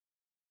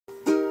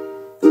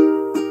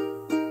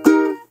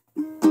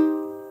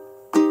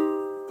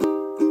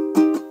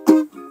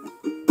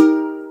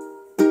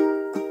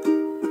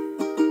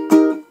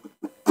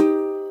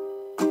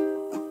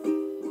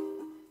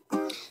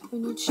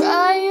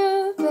try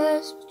your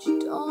best, but you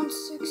don't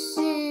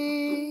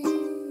succeed.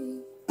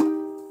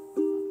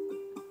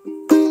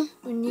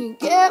 When you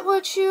get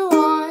what you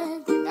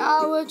want, but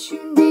not what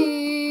you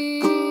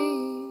need.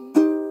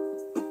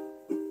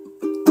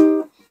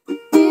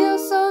 Feel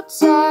so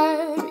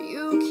tired, but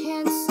you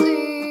can't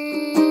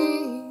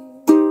sleep.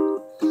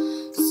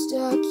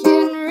 Stuck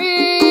in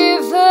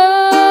reverse.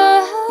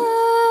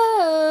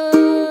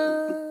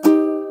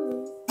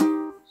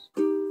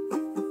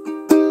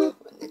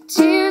 When the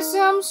tears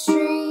come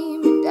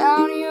streaming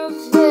down your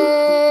face.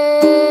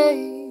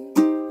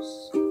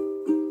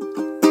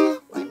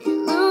 When you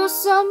lose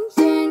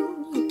something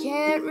you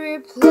can't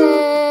replace.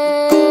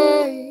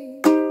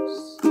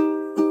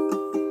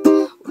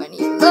 When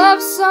you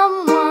love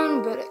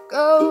someone but it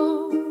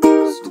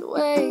goes to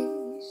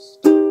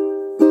waste.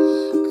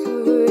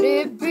 Could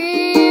it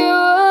be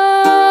worse?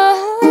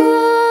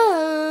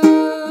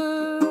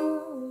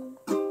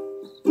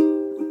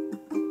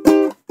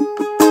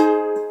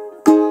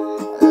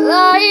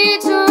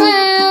 Light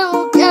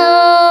will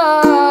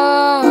guide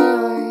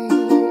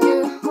you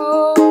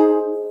home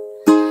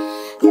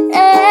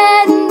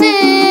and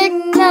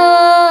ignite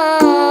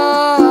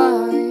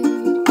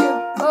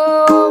your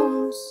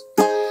bones,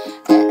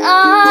 and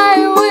I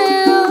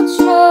will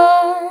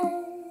try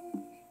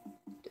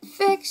to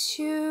fix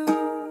you.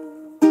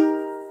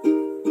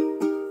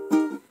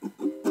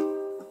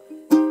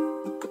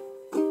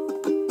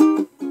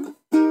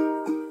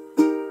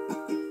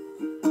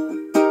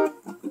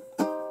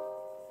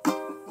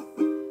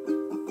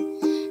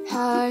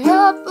 High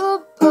up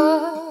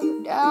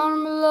above,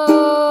 down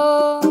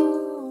below.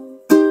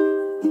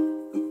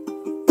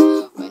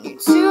 When you're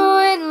too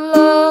in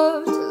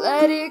love to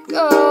let it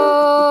go.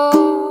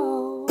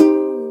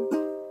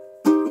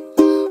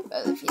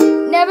 Well, if you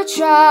never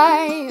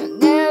try, you'll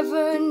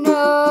never know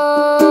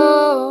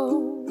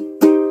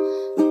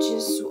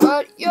just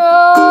what you're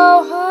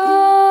worth.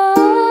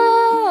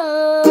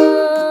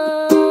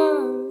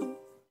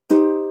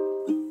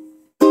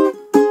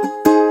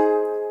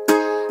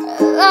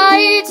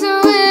 Light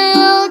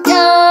will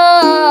guide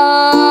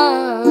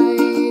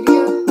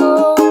you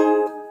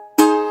home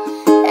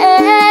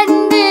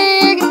and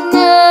ignite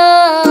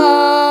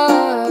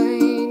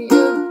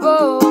your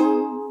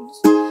bones,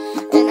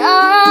 and I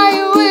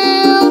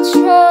will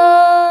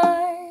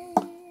try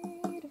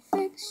to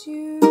fix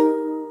you.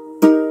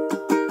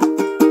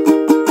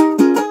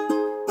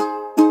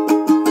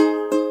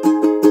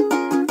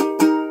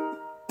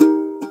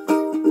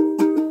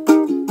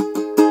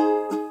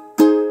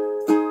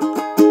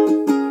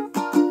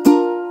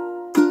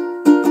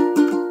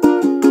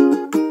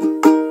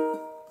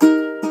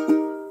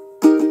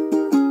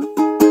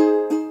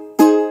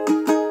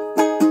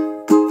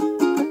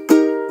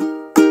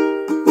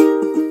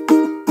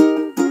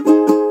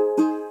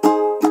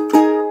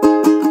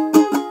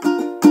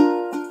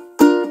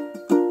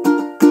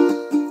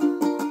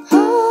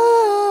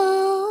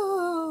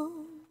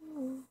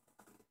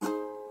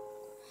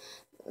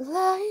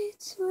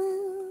 Light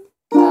will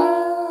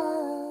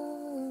guide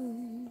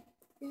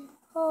you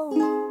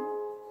home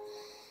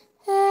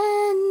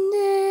and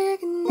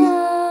ignite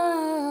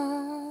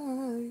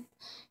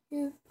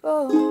your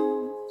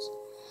bones,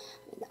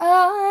 and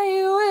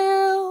I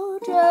will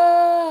try.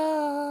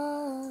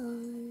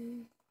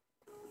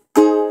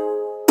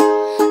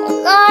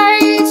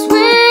 Light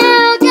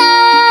will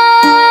guide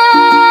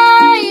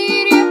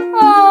you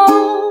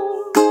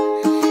home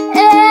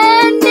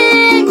and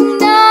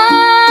ignite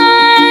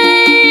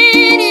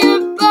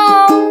your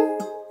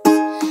bones,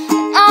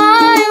 and I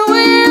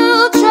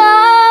will try.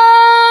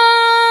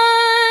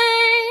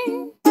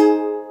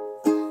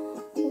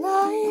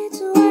 Light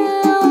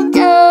will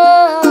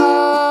guide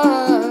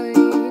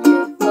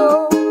you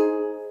home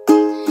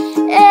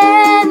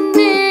and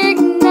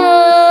ignite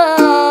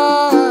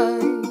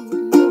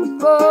your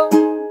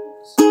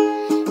bones,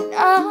 and I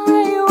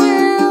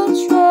will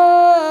try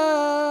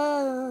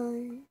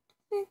to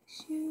fix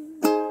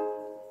you.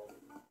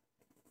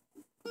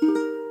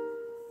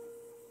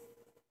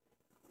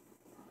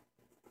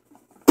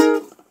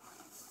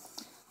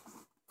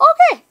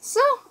 Okay,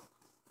 so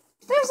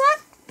there's that.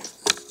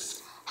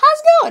 How's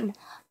it going?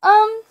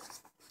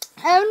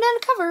 I haven't done a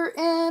cover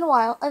in a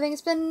while. I think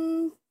it's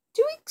been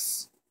 2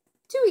 weeks.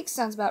 2 weeks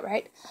sounds about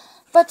right.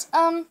 But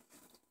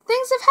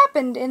things have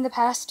happened in the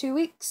past 2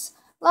 weeks.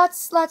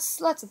 Lots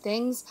of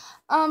things.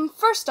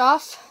 First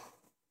off,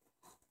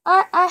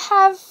 I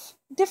have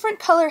different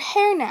color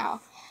hair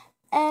now,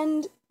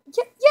 and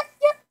yep.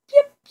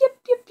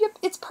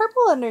 It's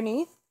purple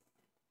underneath,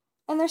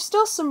 and there's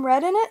still some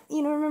red in it.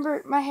 You know,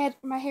 remember my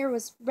hair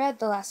was red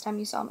the last time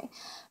you saw me,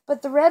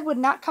 but the red would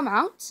not come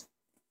out.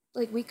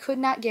 Like, we could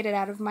not get it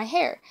out of my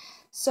hair,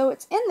 so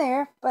it's in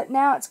there. But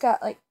now it's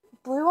got like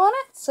blue on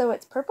it, so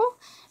it's purple,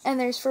 and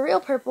there's for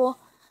real purple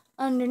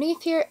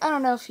underneath here. I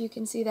don't know if you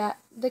can see that.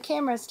 The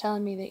camera's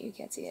telling me that you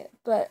can't see it,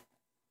 but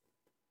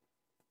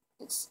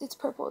it's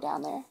purple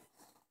down there.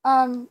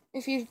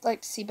 If you'd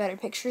like to see better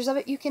pictures of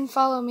it, you can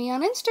follow me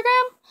on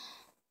Instagram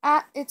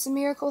at It's a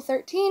Miracle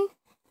 13.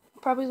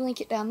 I'll probably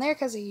link it down there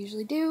because I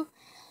usually do.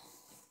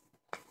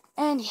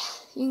 And yeah,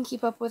 you can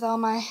keep up with all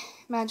my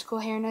magical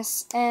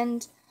hairness.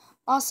 And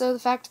also the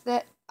fact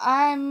that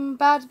I'm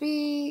about to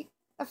be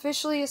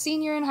officially a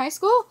senior in high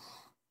school.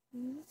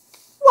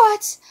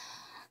 What?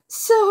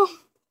 So,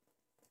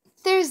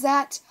 there's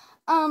that.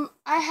 I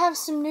have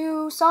some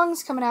new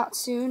songs coming out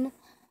soon,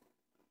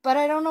 but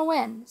I don't know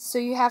when. So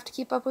you have to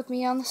keep up with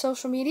me on the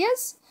social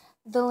medias.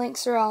 The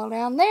links are all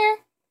down there.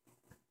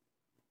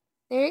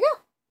 There you go.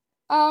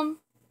 I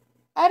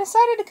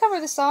decided to cover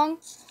the song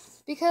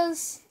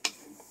because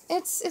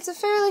it's a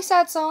fairly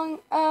sad song.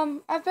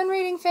 I've been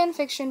reading fan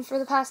fiction for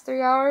the past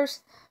 3 hours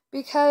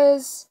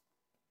because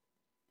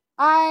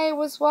I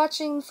was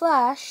watching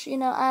Flash. You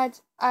know,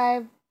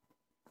 I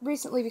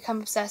recently become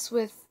obsessed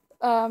with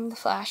the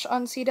Flash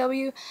on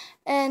CW,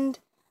 and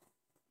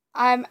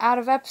I'm out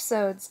of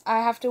episodes. I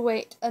have to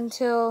wait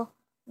until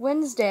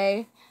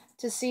Wednesday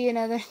to see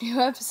another new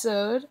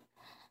episode,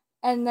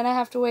 and then I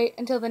have to wait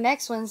until the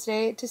next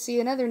Wednesday to see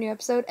another new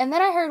episode, and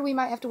then I heard we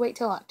might have to wait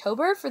till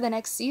October for the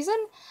next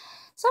season,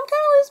 so I'm kind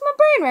of losing my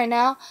brain right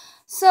now.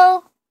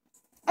 So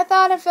I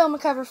thought I'd film a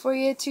cover for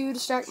you to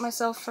distract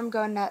myself from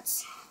going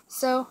nuts.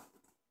 So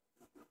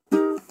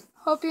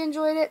hope you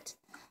enjoyed it.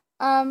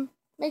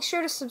 Make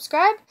sure to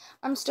subscribe.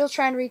 I'm still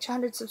trying to reach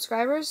 100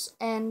 subscribers,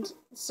 and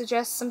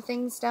suggest some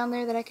things down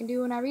there that I can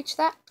do when I reach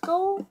that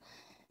goal,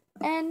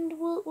 and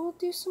we'll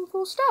do some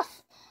cool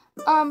stuff.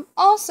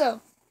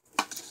 Also,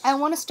 I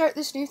want to start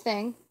this new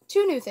thing.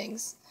 2 new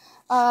things.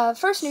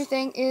 First new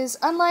thing is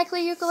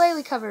unlikely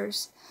ukulele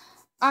covers.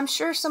 I'm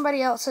sure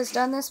somebody else has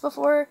done this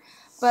before,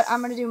 but I'm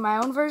going to do my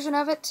own version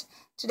of it.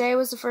 Today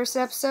was the first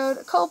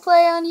episode.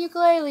 Coldplay on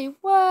ukulele.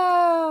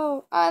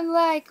 Whoa!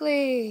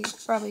 Unlikely.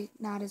 Probably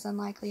not as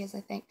unlikely as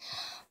I think.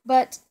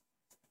 But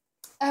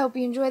I hope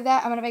you enjoyed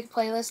that. I'm going to make a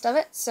playlist of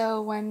it,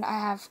 so when I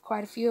have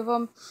quite a few of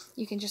them,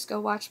 you can just go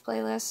watch the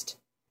playlist.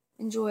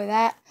 Enjoy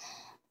that.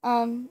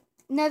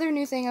 Another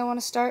new thing I want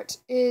to start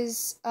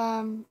is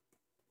when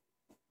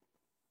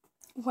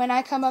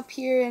I come up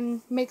here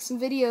and make some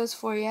videos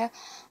for you,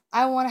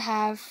 I want to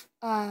have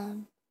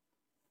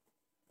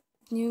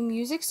new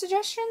music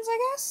suggestions,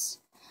 I guess.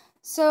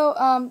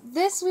 So,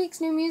 this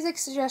week's new music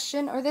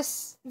suggestion, or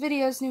this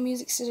video's new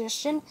music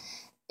suggestion,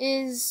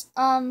 is,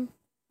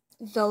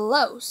 The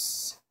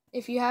Los.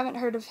 If you haven't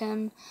heard of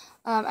him,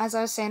 as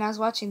I was saying, I was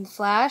watching The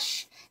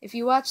Flash. If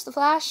you watch The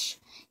Flash,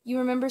 you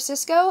remember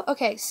Cisco?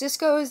 Okay,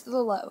 Cisco is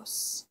The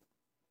Los.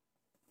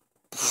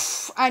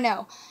 I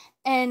know.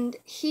 And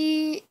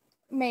he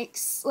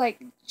makes,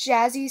 like,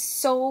 jazzy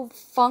soul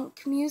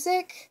funk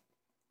music.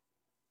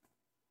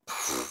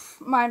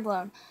 Mind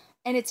blown.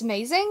 And it's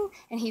amazing,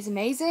 and he's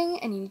amazing,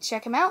 and you need to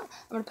check him out.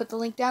 I'm going to put the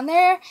link down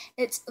there.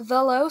 It's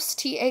thelos,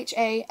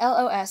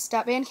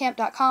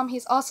 THALOS.bandcamp.com.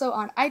 He's also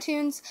on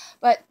iTunes,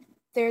 but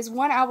there's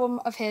one album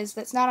of his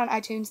that's not on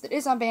iTunes that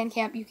is on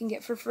Bandcamp you can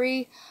get for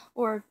free,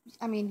 or,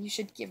 I mean, you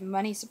should give him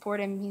money, support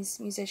him. He's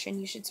a musician,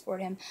 you should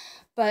support him.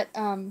 But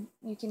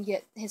you can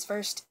get his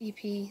first EP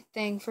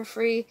thing for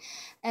free,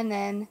 and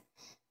then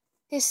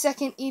his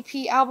second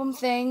EP album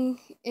thing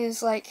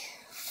is like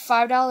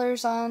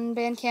 $5 on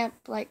Bandcamp,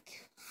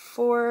 like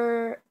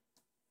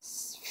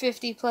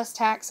 $4.50 plus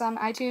tax on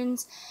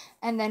iTunes,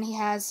 and then he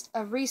has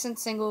a recent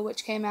single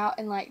which came out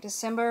in like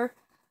December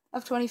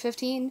of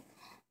 2015,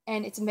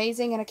 and it's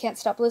amazing, and I can't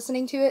stop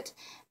listening to it,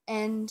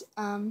 and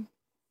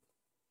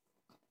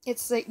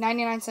it's like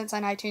 99 cents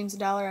on iTunes,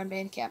 $1 on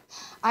Bandcamp.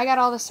 I got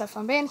all this stuff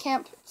on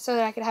Bandcamp so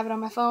that I could have it on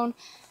my phone,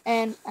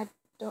 and I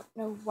don't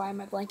know why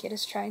my blanket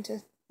is trying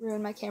to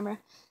ruin my camera,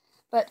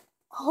 but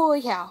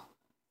holy cow.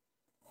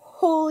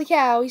 Holy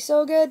cow, he's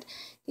so good.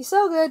 He's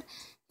so good.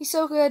 He's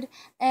so good.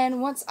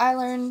 And once I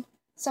learn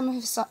some of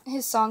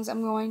his songs,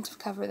 I'm going to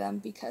cover them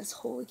because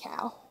holy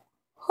cow.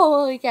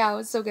 Holy cow,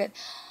 it's so good.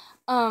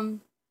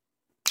 So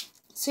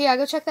yeah,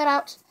 go check that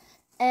out.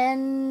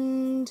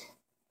 And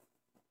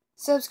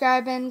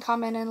subscribe and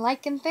comment and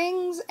like and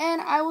things.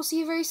 And I will see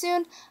you very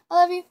soon. I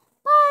love you.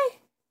 Bye.